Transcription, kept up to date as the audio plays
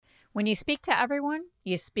When you speak to everyone,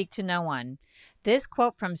 you speak to no one. This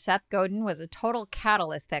quote from Seth Godin was a total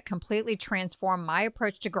catalyst that completely transformed my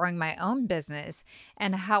approach to growing my own business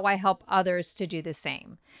and how I help others to do the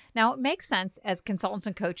same. Now, it makes sense as consultants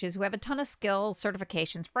and coaches who have a ton of skills,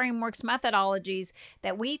 certifications, frameworks, methodologies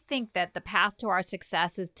that we think that the path to our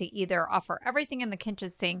success is to either offer everything in the kitchen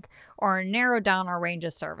sink or narrow down our range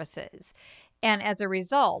of services. And as a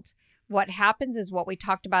result, what happens is what we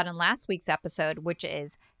talked about in last week's episode, which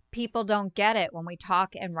is people don't get it when we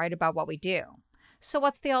talk and write about what we do. So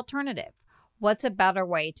what's the alternative? What's a better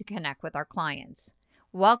way to connect with our clients?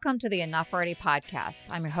 Welcome to the Enough Already podcast.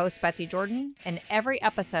 I'm your host, Betsy Jordan. In every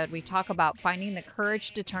episode, we talk about finding the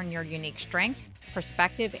courage to turn your unique strengths,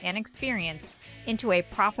 perspective, and experience into a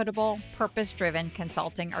profitable, purpose-driven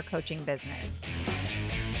consulting or coaching business.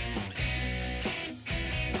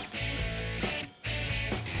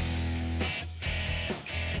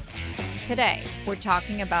 Today, we're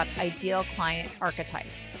talking about ideal client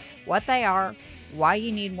archetypes, what they are, why you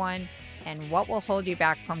need one, and what will hold you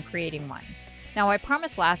back from creating one. Now, I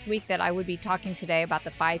promised last week that I would be talking today about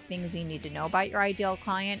the 5 things you need to know about your ideal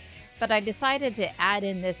client, but I decided to add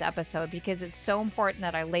in this episode because it's so important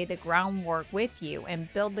that I lay the groundwork with you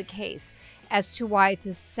and build the case as to why it's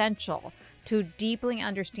essential to deeply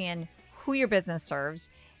understand who your business serves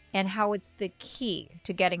and how it's the key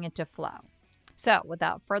to getting into flow. So,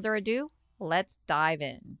 without further ado, let's dive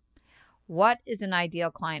in. What is an ideal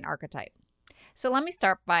client archetype? So let me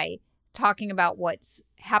start by talking about what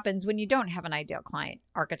happens when you don't have an ideal client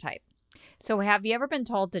archetype. So have you ever been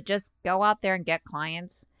told to just go out there and get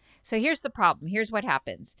clients? So here's the problem. Here's what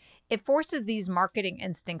happens. It forces these marketing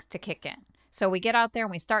instincts to kick in. So we get out there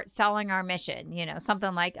and we start selling our mission,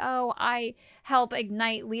 something like, oh, I help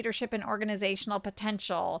ignite leadership and organizational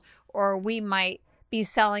potential, or we might be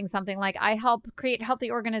selling something like I help create healthy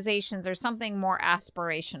organizations or something more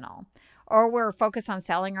aspirational. Or we're focused on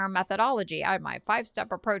selling our methodology. I have my 5-step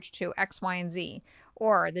approach to X, Y, and Z.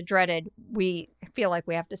 Or the dreaded, we feel like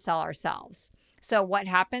we have to sell ourselves. So what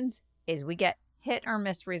happens is we get hit or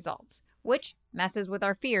miss results, which messes with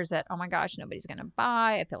our fears that, oh my gosh, nobody's going to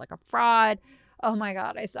buy. I feel like a fraud. Oh my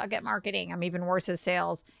God, I suck at marketing. I'm even worse at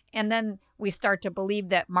sales. And then we start to believe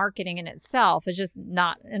that marketing in itself is just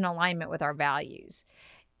not in alignment with our values.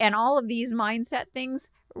 And all of these mindset things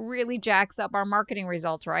really jacks up our marketing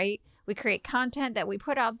results, right? We create content that we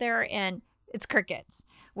put out there and it's crickets.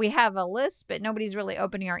 We have a list, but nobody's really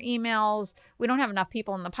opening our emails. We don't have enough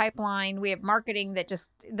people in the pipeline. We have marketing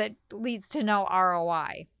that leads to no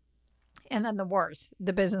ROI. And then the worst,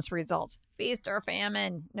 the business results. Feast or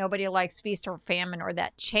famine. Nobody likes feast or famine or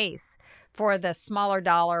that chase for the smaller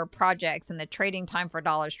dollar projects and the trading time for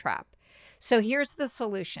dollars trap. So here's the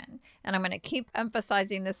solution. And I'm going to keep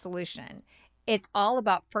emphasizing this solution. It's all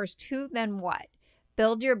about first who, then what.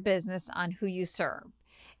 Build your business on who you serve.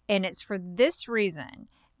 And it's for this reason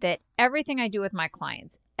that everything I do with my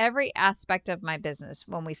clients, every aspect of my business,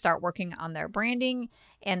 when we start working on their branding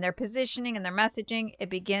and their positioning and their messaging, it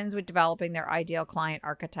begins with developing their ideal client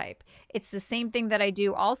archetype. It's the same thing that I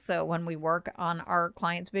do also when we work on our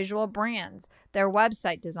clients' visual brands, their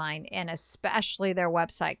website design, and especially their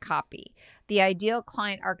website copy. The ideal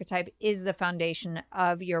client archetype is the foundation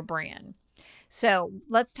of your brand. So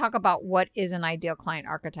let's talk about what is an ideal client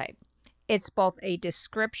archetype. It's both a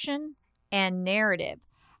description and narrative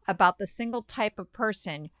about the single type of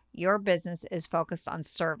person your business is focused on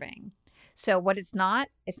serving. So what it's not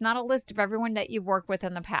a list of everyone that you've worked with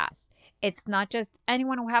in the past. It's not just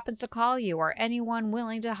anyone who happens to call you or anyone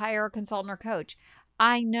willing to hire a consultant or coach.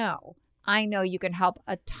 I know you can help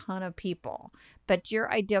a ton of people, but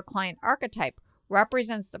your ideal client archetype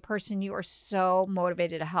represents the person you are so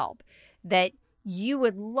motivated to help that you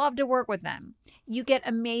would love to work with them. You get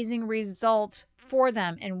amazing results for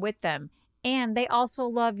them and with them. And they also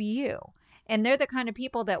love you. And they're the kind of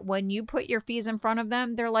people that when you put your fees in front of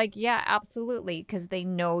them, they're like, yeah, absolutely, because they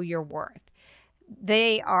know your worth.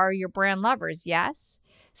 They are your brand lovers, yes?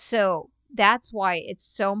 So that's why it's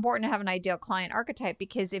so important to have an ideal client archetype,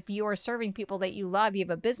 because if you are serving people that you love, you have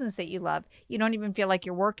a business that you love, you don't even feel like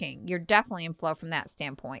you're working. You're definitely in flow from that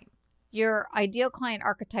standpoint. Your ideal client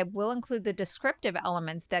archetype will include the descriptive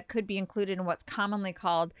elements that could be included in what's commonly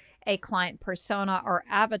called a client persona or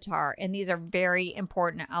avatar, and these are very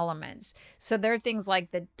important elements. So there are things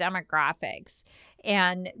like the demographics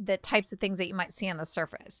and the types of things that you might see on the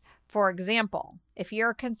surface. For example, if you're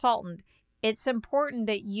a consultant, it's important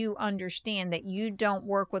that you understand that you don't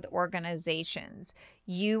work with organizations.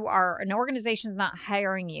 An organization is not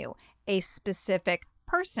hiring you. A specific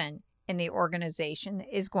person in the organization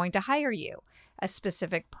is going to hire you. a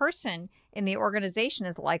specific person in the organization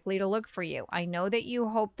is likely to look for you. I know that you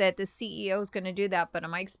hope that the CEO is going to do that, but in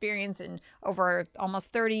my experience in over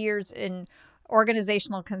almost 30 years in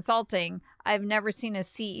organizational consulting, I've never seen a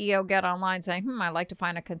CEO get online saying, I'd like to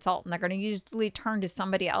find a consultant. They're going to usually turn to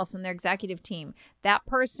somebody else in their executive team. That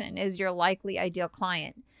person is your likely ideal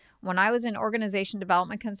client. When I was an organization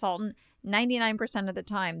development consultant, 99% of the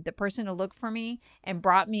time, the person who looked for me and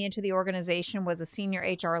brought me into the organization was a senior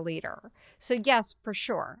HR leader. So yes, for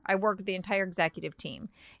sure, I work with the entire executive team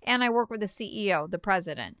and I work with the CEO, the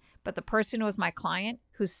president, but the person who was my client,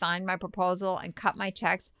 who signed my proposal and cut my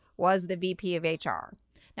checks, was the VP of HR.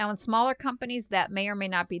 Now, in smaller companies, that may or may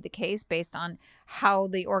not be the case based on how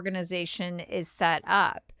the organization is set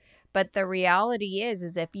up. But the reality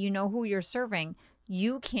is if you know who you're serving,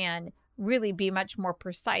 you can really be much more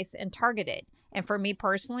precise and targeted. And for me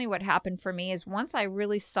personally, what happened for me is once I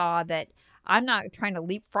really saw that I'm not trying to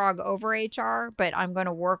leapfrog over HR, but I'm going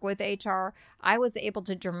to work with HR, I was able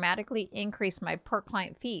to dramatically increase my per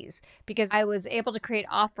client fees because I was able to create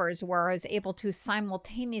offers where I was able to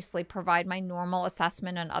simultaneously provide my normal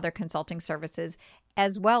assessment and other consulting services,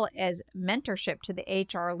 as well as mentorship to the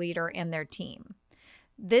HR leader and their team.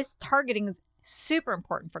 This targeting is super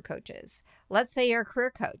important for coaches. Let's say you're a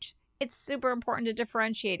career coach. It's super important to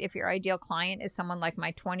differentiate if your ideal client is someone like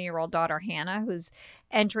my 20-year-old daughter, Hannah, who's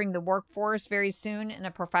entering the workforce very soon in a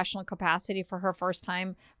professional capacity for her first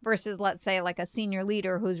time versus, let's say, like a senior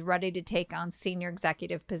leader who's ready to take on senior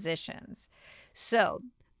executive positions. So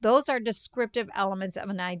those are descriptive elements of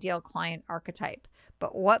an ideal client archetype.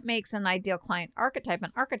 But what makes an ideal client archetype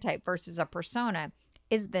an archetype versus a persona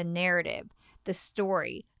is the narrative, the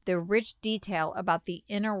story, the rich detail about the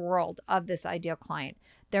inner world of this ideal client,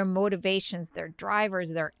 their motivations, their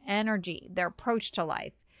drivers, their energy, their approach to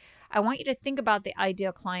life. I want you to think about the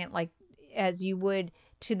ideal client like as you would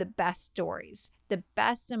to the best stories. The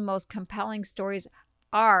best and most compelling stories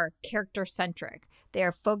are character-centric. They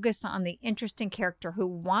are focused on the interesting character who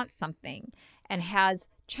wants something and has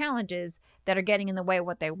challenges that are getting in the way of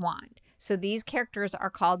what they want. So these characters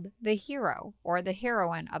are called the hero or the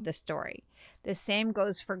heroine of the story. The same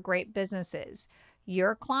goes for great businesses.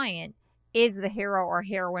 Your client is the hero or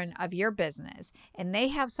heroine of your business, and they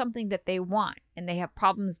have something that they want, and they have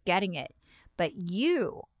problems getting it. But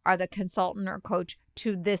you are the consultant or coach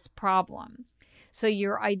to this problem. So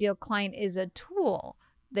your ideal client is a tool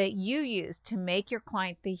that you use to make your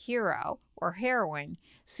client the hero or heroine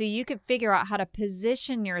so you can figure out how to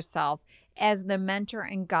position yourself as the mentor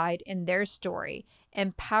and guide in their story,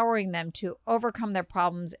 empowering them to overcome their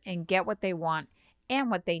problems and get what they want and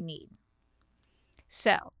what they need.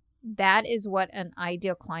 So that is what an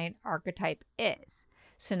ideal client archetype is.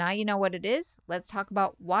 So now you know what it is. Let's talk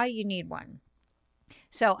about why you need one.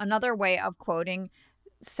 So another way of quoting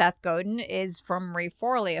Seth Godin is from Marie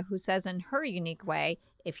Forleo, who says in her unique way,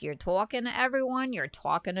 if you're talking to everyone, you're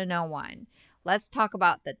talking to no one. Let's talk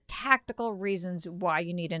about the tactical reasons why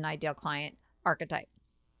you need an ideal client archetype.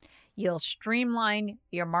 You'll streamline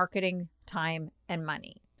your marketing time and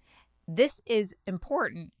money. This is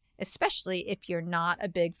important, especially if you're not a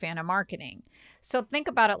big fan of marketing. So think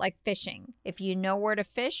about it like fishing. If you know where to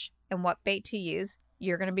fish and what bait to use,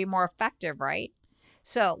 you're going to be more effective, right?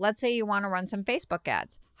 So let's say you want to run some Facebook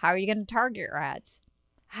ads. How are you going to target your ads?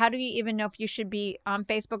 How do you even know if you should be on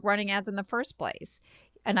Facebook running ads in the first place?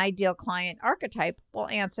 An ideal client archetype will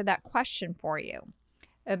answer that question for you.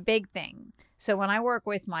 A big thing. So when I work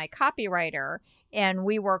with my copywriter and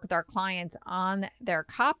we work with our clients on their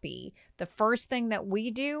copy, the first thing that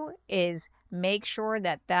we do is make sure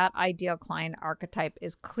that that ideal client archetype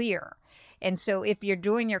is clear. And so if you're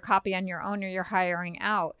doing your copy on your own or you're hiring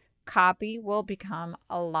out, copy will become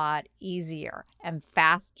a lot easier and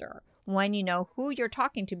faster when you know who you're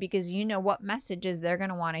talking to because you know what messages they're going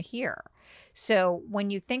to want to hear. So when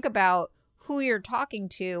you think about who you're talking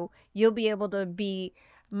to, you'll be able to be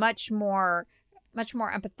much more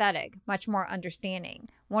empathetic, much more understanding.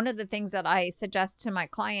 One of the things that I suggest to my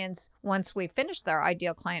clients once we finish their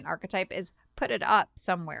ideal client archetype is put it up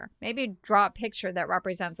somewhere. Maybe draw a picture that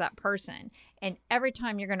represents that person. And every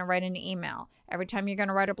time you're going to write an email, every time you're going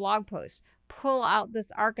to write a blog post, pull out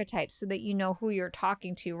this archetype so that you know who you're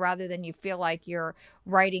talking to rather than you feel like you're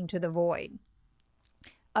writing to the void.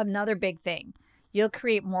 Another big thing, you'll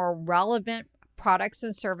create more relevant products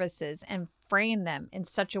and services and frame them in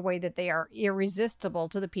such a way that they are irresistible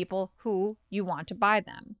to the people who you want to buy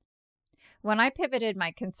them. When I pivoted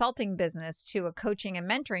my consulting business to a coaching and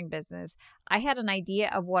mentoring business, I had an idea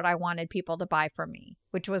of what I wanted people to buy from me,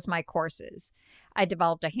 which was my courses. I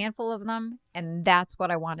developed a handful of them, and that's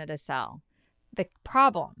what I wanted to sell. The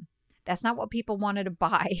problem That's not what people wanted to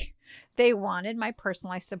buy. They wanted my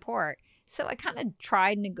personalized support. So I kind of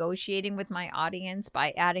tried negotiating with my audience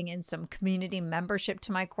by adding in some community membership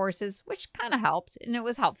to my courses, which kind of helped, and it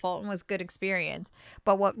was helpful and was good experience.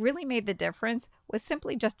 But what really made the difference was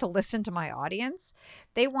simply just to listen to my audience.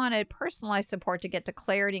 They wanted personalized support to get to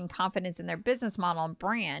clarity and confidence in their business model and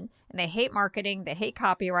brand, and they hate marketing, they hate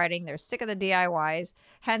copywriting, they're sick of the DIYs.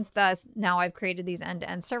 Hence, thus, now I've created these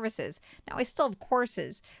end-to-end services. Now I still have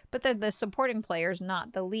courses, but they're the supporting players,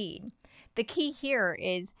 not the lead. The key here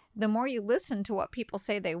is the more you listen to what people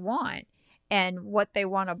say they want and what they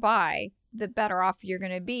want to buy, the better off you're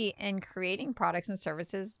going to be in creating products and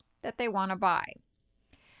services that they want to buy.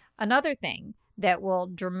 Another thing that will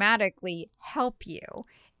dramatically help you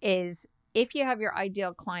is if you have your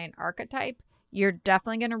ideal client archetype, you're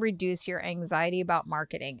definitely going to reduce your anxiety about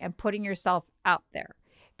marketing and putting yourself out there,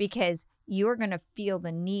 because you're going to feel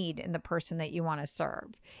the need in the person that you want to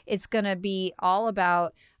serve. It's going to be all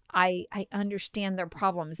about, I understand their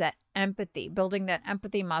problems. That empathy, building that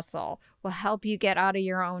empathy muscle will help you get out of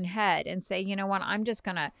your own head and say, you know what, I'm just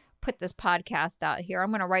going to put this podcast out here.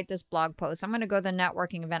 I'm going to write this blog post. I'm going to go to the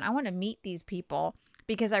networking event. I want to meet these people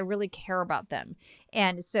because I really care about them.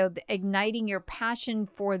 And so igniting your passion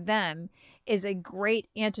for them is a great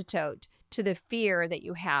antidote to the fear that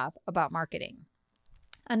you have about marketing.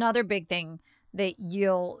 Another big thing that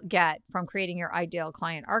you'll get from creating your ideal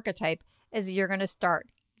client archetype is you're going to start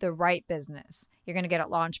the right business. You're going to get it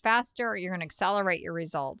launched faster. You're going to accelerate your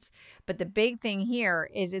results. But the big thing here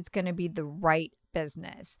is it's going to be the right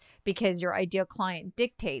business, because your ideal client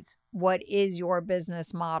dictates what is your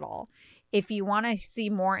business model. If you want to see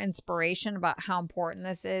more inspiration about how important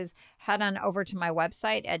this is, head on over to my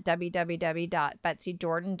website at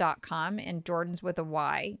www.betsijordan.com, and Jordan's with a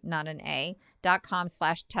Y, not an A,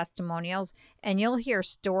 .com/testimonials. And you'll hear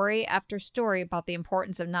story after story about the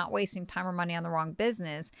importance of not wasting time or money on the wrong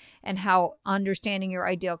business, and how understanding your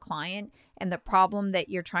ideal client and the problem that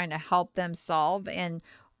you're trying to help them solve and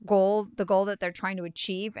the goal that they're trying to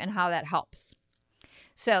achieve, and how that helps.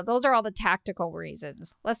 So those are all the tactical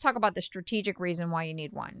reasons. Let's talk about the strategic reason why you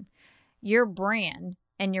need one. Your brand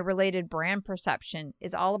and your related brand perception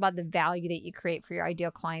is all about the value that you create for your ideal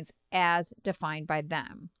clients as defined by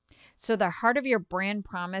them. So the heart of your brand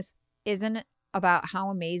promise isn't about how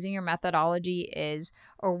amazing your methodology is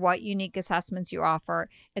or what unique assessments you offer.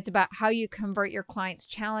 It's about how you convert your clients'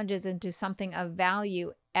 challenges into something of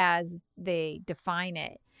value as they define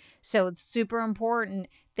it. So it's super important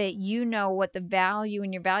that you know what the value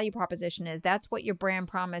in your value proposition is. That's what your brand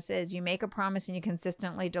promise is. You make a promise and you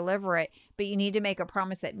consistently deliver it, but you need to make a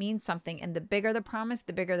promise that means something. And the bigger the promise,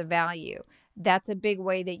 the bigger the value. That's a big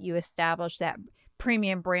way that you establish that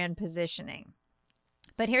premium brand positioning.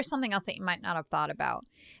 But here's something else that you might not have thought about.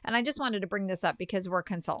 And I just wanted to bring this up because we're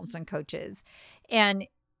consultants and coaches. And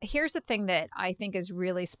here's the thing that I think is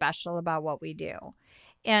really special about what we do.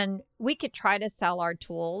 And we could try to sell our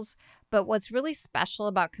tools, but what's really special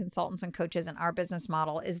about consultants and coaches in our business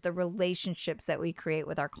model is the relationships that we create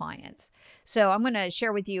with our clients. So I'm going to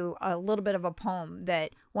share with you a little bit of a poem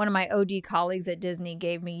that one of my OD colleagues at Disney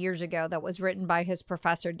gave me years ago that was written by his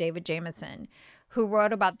professor, David Jameson, who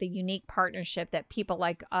wrote about the unique partnership that people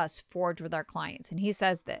like us forge with our clients. And he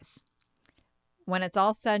says this: when it's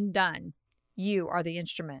all said and done, you are the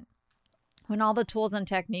instrument. When all the tools and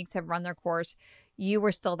techniques have run their course, you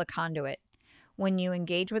were still the conduit. When you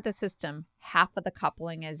engage with the system, half of the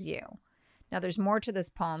coupling is you. Now, there's more to this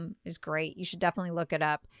poem. It's great. You should definitely look it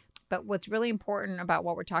up. But what's really important about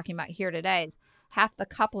what we're talking about here today is half the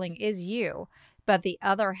coupling is you, but the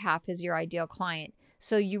other half is your ideal client.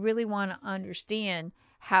 So you really want to understand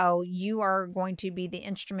how you are going to be the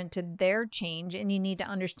instrument to their change, and you need to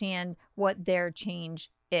understand what their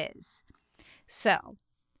change is. So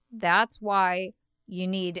that's why you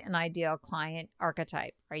need an ideal client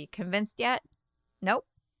archetype. Are you convinced yet? Nope.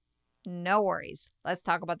 No worries. Let's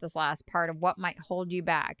talk about this last part of what might hold you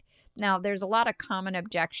back. Now, there's a lot of common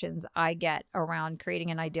objections I get around creating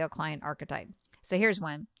an ideal client archetype. So here's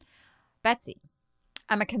one. Betsy,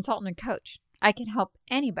 I'm a consultant and coach. I can help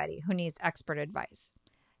anybody who needs expert advice.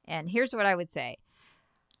 And here's what I would say.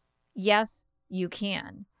 Yes, you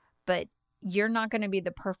can, but you're not going to be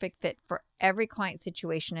the perfect fit for every client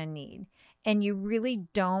situation and need. And you really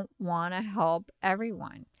don't want to help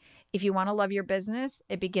everyone. If you want to love your business,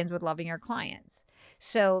 it begins with loving your clients.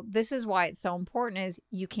 So this is why it's so important is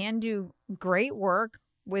you can do great work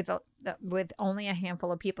with only a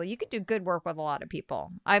handful of people. You could do good work with a lot of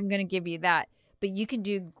people. I'm going to give you that. But you can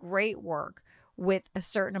do great work with a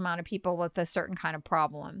certain amount of people with a certain kind of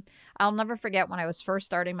problem. I'll never forget when I was first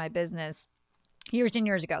starting my business, years and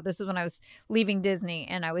years ago. This is when I was leaving Disney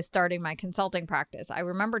and I was starting my consulting practice. I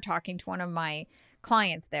remember talking to one of my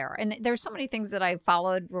clients there, and there's so many things that I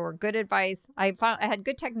followed were good advice. I had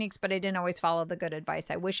good techniques, but I didn't always follow the good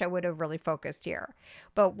advice. I wish I would have really focused here.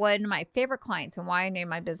 But one of my favorite clients, and why I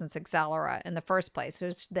named my business Accelera in the first place,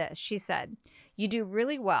 was this. She said, "You do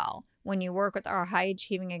really well when you work with our high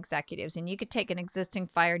achieving executives, and you could take an existing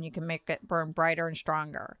fire and you can make it burn brighter and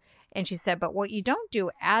stronger." And she said, "But what you don't do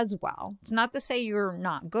as well, it's not to say you're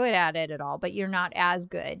not good at it at all, but you're not as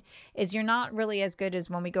good, is you're not really as good as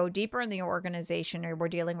when we go deeper in the organization or we're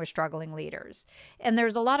dealing with struggling leaders." And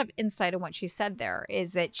there's a lot of insight in what she said there,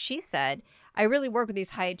 is that she said, "I really work with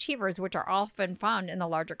these high achievers, which are often found in the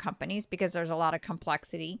larger companies because there's a lot of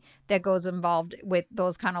complexity that goes involved with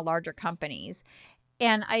those kind of larger companies."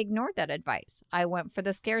 And I ignored that advice. I went for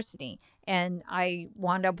the scarcity and I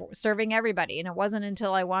wound up serving everybody. And it wasn't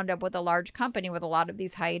until I wound up with a large company with a lot of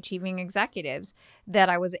these high achieving executives that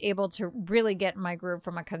I was able to really get in my groove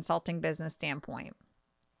from a consulting business standpoint.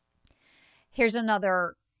 Here's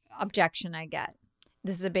another objection I get.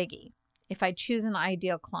 This is a biggie. If I choose an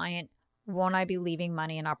ideal client, won't I be leaving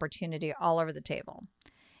money and opportunity all over the table?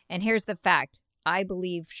 And here's the fact. I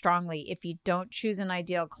believe strongly if you don't choose an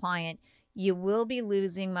ideal client, you will be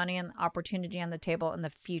losing money and opportunity on the table in the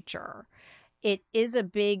future. It is a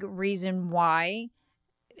big reason why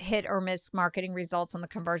hit or miss marketing results on the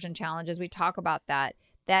conversion challenges. We talk about that.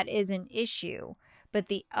 That is an issue. But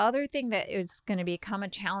the other thing that is going to become a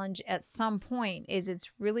challenge at some point is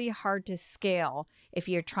it's really hard to scale if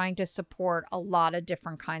you're trying to support a lot of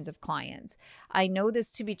different kinds of clients. I know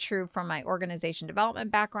this to be true from my organization development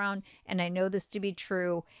background, and I know this to be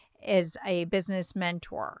true as a business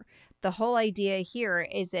mentor. The whole idea here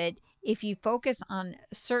is that if you focus on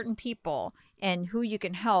certain people and who you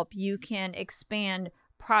can help, you can expand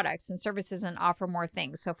products and services and offer more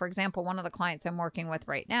things. So for example, one of the clients I'm working with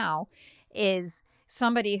right now is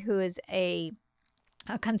somebody who is a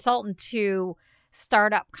consultant to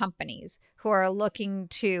startup companies who are looking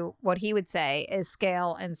to, what he would say is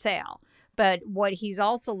scale and sale. But what he's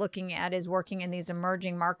also looking at is working in these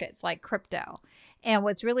emerging markets like crypto. And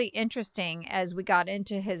what's really interesting as we got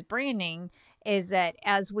into his branding is that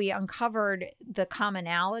as we uncovered the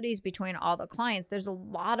commonalities between all the clients, there's a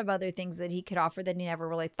lot of other things that he could offer that he never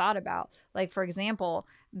really thought about. Like, for example,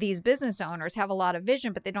 these business owners have a lot of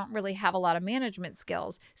vision, but they don't really have a lot of management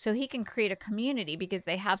skills. So he can create a community because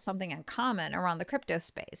they have something in common around the crypto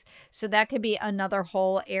space. So that could be another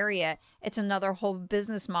whole area. It's another whole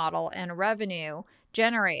business model and revenue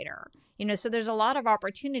generator. So there's a lot of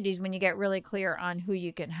opportunities when you get really clear on who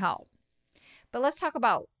you can help. But let's talk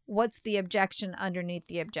about what's the objection underneath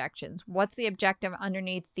the objections. What's the objective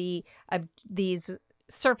underneath these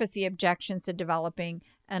surfacey objections to developing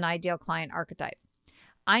an ideal client archetype?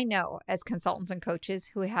 I know as consultants and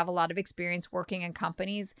coaches who have a lot of experience working in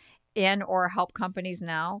companies and or help companies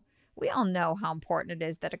now, we all know how important it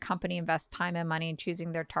is that a company invests time and money in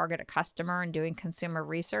choosing their target customer and doing consumer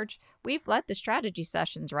research. We've led the strategy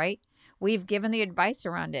sessions, right? We've given the advice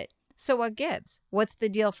around it. So what gives? What's the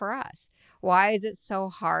deal for us? Why is it so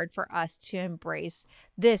hard for us to embrace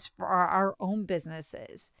this for our own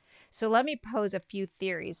businesses? So let me pose a few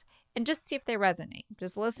theories and just see if they resonate.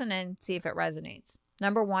 Just listen in, see if it resonates.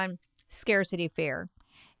 Number one, scarcity fear.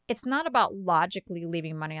 It's not about logically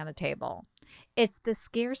leaving money on the table. It's the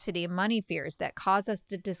scarcity money fears that cause us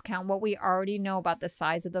to discount what we already know about the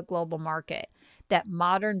size of the global market that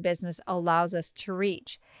modern business allows us to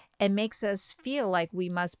reach. It makes us feel like we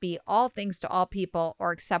must be all things to all people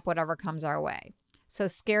or accept whatever comes our way. So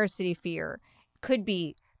scarcity fear could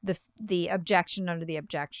be the objection under the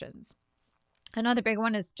objections. Another big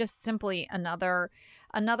one is just simply another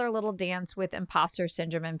little dance with imposter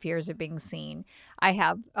syndrome and fears of being seen. I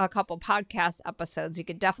have a couple podcast episodes. You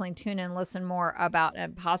could definitely tune in and listen more about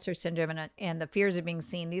imposter syndrome and the fears of being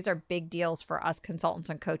seen. These are big deals for us consultants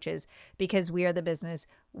and coaches because we are the business,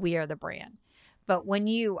 we are the brand. But when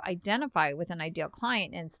you identify with an ideal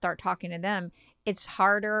client and start talking to them, it's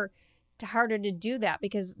harder to do that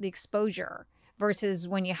because the exposure versus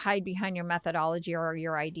when you hide behind your methodology or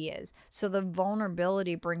your ideas. So the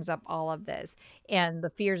vulnerability brings up all of this and the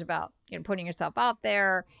fears about putting yourself out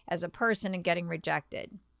there as a person and getting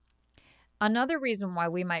rejected. Another reason why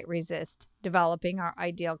we might resist developing our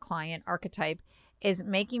ideal client archetype is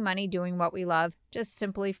making money doing what we love just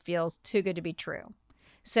simply feels too good to be true.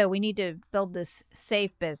 So we need to build this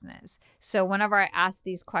safe business. So whenever I ask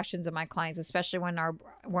these questions of my clients, especially when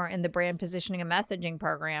we're in the brand positioning and messaging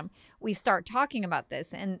program, we start talking about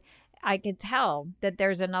this. And I could tell that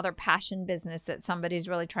there's another passion business that somebody's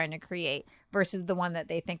really trying to create versus the one that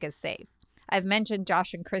they think is safe. I've mentioned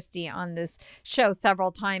Josh and Christy on this show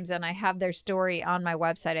several times, and I have their story on my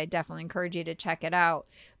website. I definitely encourage you to check it out.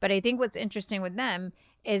 But I think what's interesting with them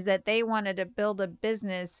is that they wanted to build a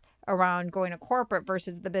business around going to corporate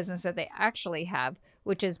versus the business that they actually have,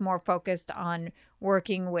 which is more focused on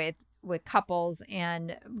working with couples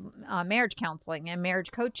and marriage counseling and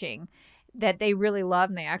marriage coaching that they really love.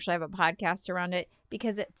 And they actually have a podcast around it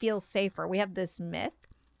because it feels safer. We have this myth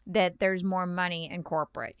that there's more money in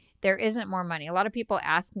corporate. There isn't more money. A lot of people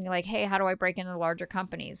ask me like, hey, how do I break into larger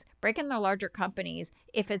companies? Break into larger companies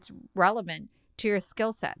if it's relevant to your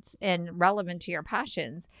skill sets and relevant to your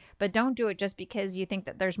passions, but don't do it just because you think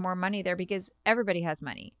that there's more money there, because everybody has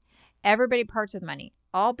money. Everybody parts with money.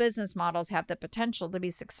 All business models have the potential to be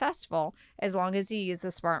successful as long as you use the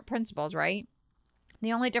SMART principles, right?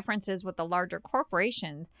 The only difference is with the larger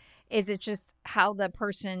corporations is it's just how the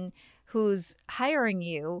person who's hiring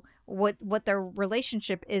you, what their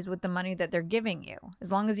relationship is with the money that they're giving you.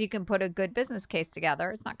 As long as you can put a good business case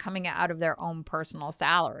together, it's not coming out of their own personal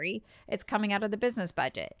salary. It's coming out of the business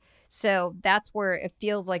budget. So that's where it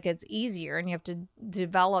feels like it's easier, and you have to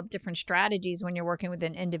develop different strategies when you're working with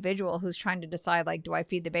an individual who's trying to decide, like, do I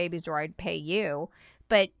feed the babies? Do I pay you?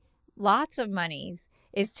 But lots of money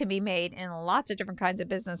is to be made in lots of different kinds of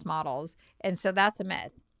business models. And so that's a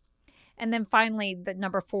myth. And then finally, the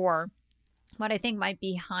number 4, what I think might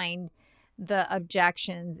be behind the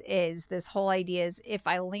objections is this whole idea is if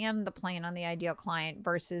I land the plane on the ideal client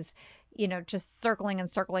versus, just circling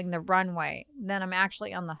the runway, then I'm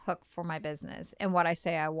actually on the hook for my business and what I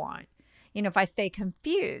say I want. If I stay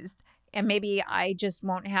confused, and maybe I just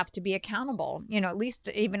won't have to be accountable, at least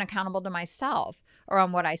even accountable to myself or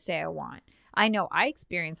on what I say I want. I know I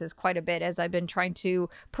experience this quite a bit as I've been trying to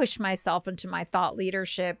push myself into my thought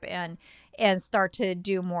leadership and start to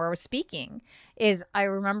do more speaking. I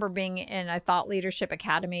remember being in a thought leadership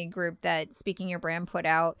academy group that Speaking Your Brand put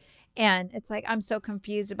out. And it's like, I'm so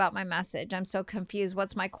confused about my message. I'm so confused.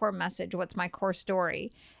 What's my core message? What's my core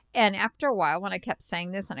story? And after a while, when I kept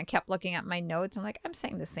saying this and I kept looking at my notes, I'm like, I'm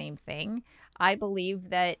saying the same thing. I believe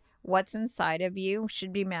that what's inside of you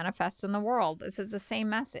should be manifest in the world. This is the same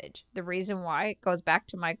message. The reason why it goes back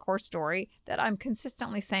to my core story that I'm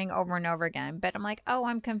consistently saying over and over again. But I'm like, oh,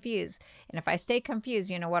 I'm confused. And if I stay confused,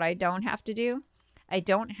 you know what I don't have to do? I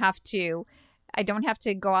don't have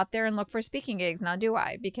to go out there and look for speaking gigs now, do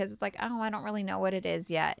I? Because it's like, oh, I don't really know what it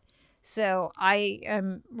is yet. So I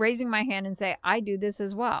am raising my hand and say, I do this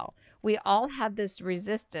as well. We all have this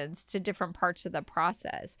resistance to different parts of the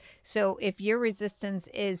process. So if your resistance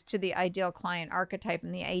is to the ideal client archetype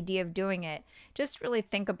and the idea of doing it, just really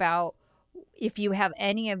think about if you have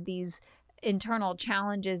any of these internal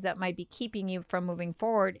challenges that might be keeping you from moving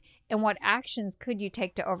forward, and what actions could you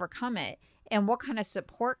take to overcome it, and what kind of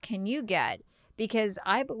support can you get? Because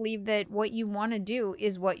I believe that what you want to do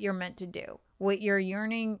is what you're meant to do. What you're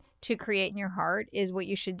yearning to create in your heart is what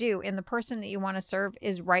you should do. And the person that you want to serve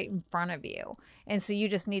is right in front of you. And so you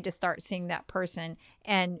just need to start seeing that person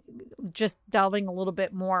and just delving a little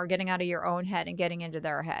bit more, getting out of your own head and getting into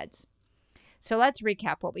their heads. So let's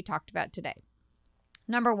recap what we talked about today.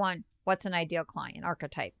 Number 1, what's an ideal client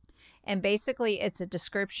archetype? And basically it's a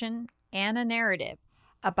description and a narrative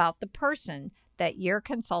about the person that your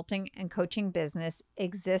consulting and coaching business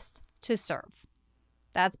exists to serve.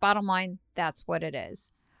 That's bottom line. That's what it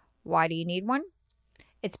is. Why do you need one?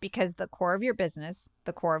 It's because the core of your business,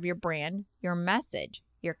 the core of your brand, your message,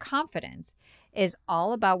 your confidence is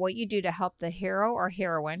all about what you do to help the hero or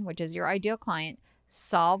heroine, which is your ideal client,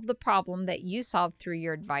 solve the problem that you solve through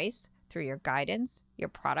your advice, through your guidance, your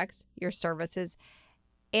products, your services,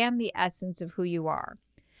 and the essence of who you are.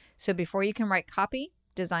 So before you can write copy,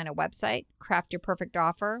 design a website, craft your perfect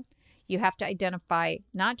offer, you have to identify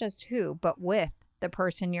not just who, but with the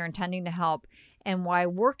person you're intending to help, and why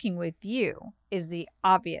working with you is the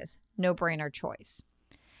obvious no-brainer choice.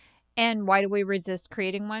 And why do we resist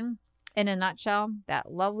creating one? In a nutshell,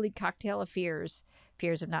 that lovely cocktail of fears.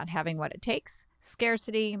 Fears of not having what it takes,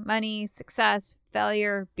 scarcity, money, success,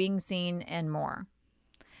 failure, being seen, and more.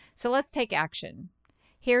 So let's take action.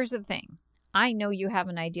 Here's the thing. I know you have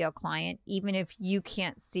an ideal client, even if you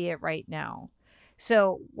can't see it right now.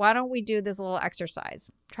 So why don't we do this little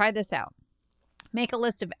exercise? Try this out. Make a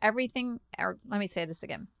list of everything, or let me say this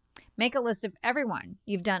again. Make a list of everyone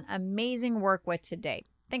you've done amazing work with to date.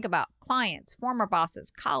 Think about clients, former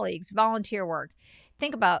bosses, colleagues, volunteer work.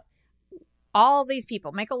 Think about all these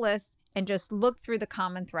people. Make a list and just look through the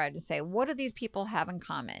common thread and say, what do these people have in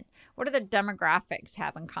common? What do their demographics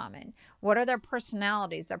have in common? What are their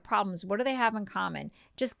personalities, their problems? What do they have in common?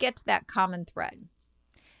 Just get to that common thread.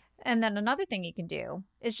 And then another thing you can do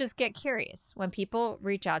is just get curious. When people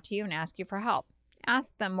reach out to you and ask you for help,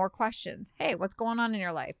 ask them more questions. Hey, what's going on in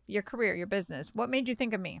your life, your career, your business? What made you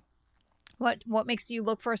think of me? What makes you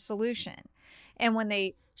look for a solution? And when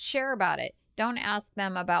they share about it, don't ask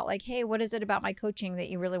them about like, hey, what is it about my coaching that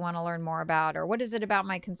you really want to learn more about? Or what is it about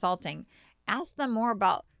my consulting? Ask them more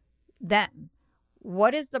about them.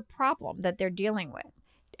 What is the problem that they're dealing with?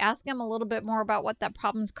 Ask them a little bit more about what that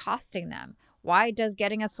problem's costing them. Why does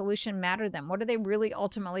getting a solution matter to them? What are they really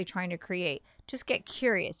ultimately trying to create? Just get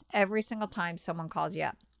curious every single time someone calls you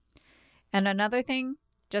up. And another thing,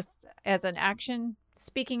 just as an action,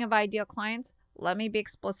 speaking of ideal clients, let me be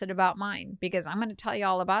explicit about mine, because I'm going to tell you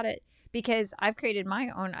all about it, because I've created my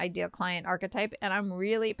own ideal client archetype, and I'm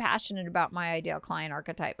really passionate about my ideal client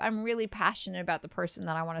archetype. I'm really passionate about the person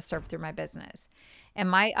that I want to serve through my business. And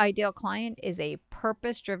my ideal client is a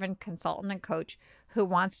purpose-driven consultant and coach who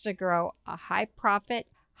wants to grow a high-profit,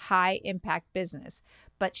 high-impact business,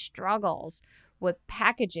 but struggles with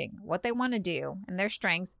packaging what they want to do and their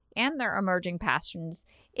strengths and their emerging passions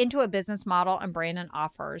into a business model and brand and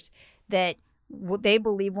offers that they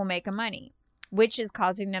believe will make them money, which is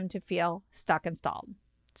causing them to feel stuck and stalled.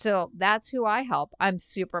 So that's who I help. I'm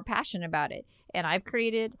super passionate about it. And I've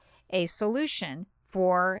created a solution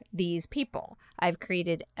for these people. I've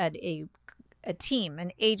created a team,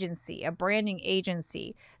 an agency, a branding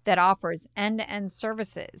agency that offers end-to-end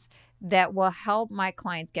services that will help my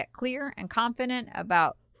clients get clear and confident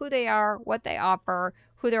about who they are, what they offer,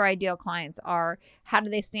 who their ideal clients are, how do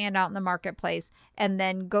they stand out in the marketplace, and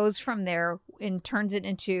then goes from there and turns it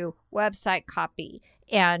into website copy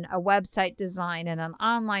and a website design and an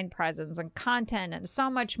online presence and content and so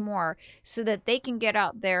much more, so that they can get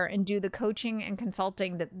out there and do the coaching and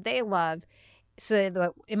consulting that they love, so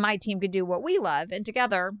that my team could do what we love. And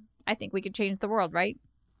together, I think we could change the world, right?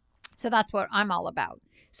 So that's what I'm all about.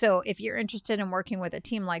 So if you're interested in working with a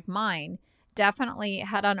team like mine, definitely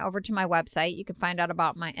head on over to my website. You can find out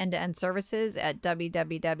about my end-to-end services at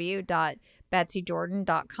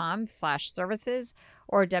www.betsyjordan.com/services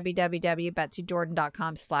or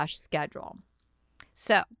www.betsyjordan.com/schedule.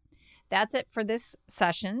 So that's it for this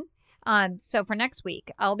session. So for next week,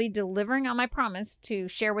 I'll be delivering on my promise to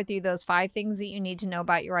share with you those 5 things that you need to know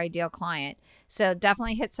about your ideal client. So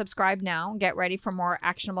definitely hit subscribe now and get ready for more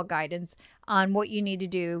actionable guidance on what you need to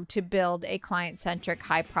do to build a client-centric,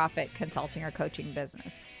 high-profit consulting or coaching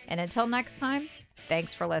business. And until next time,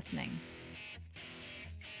 thanks for listening.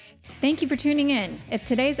 Thank you for tuning in. If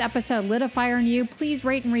today's episode lit a fire in you, please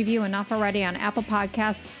rate and review enough already on Apple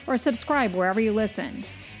Podcasts or subscribe wherever you listen.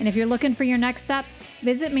 And if you're looking for your next step,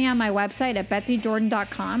 visit me on my website at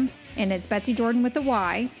betsyjordan.com, and it's Betsy Jordan with a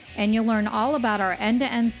Y, and you'll learn all about our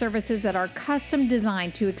end-to-end services that are custom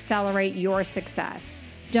designed to accelerate your success.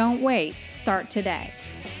 Don't wait. Start today.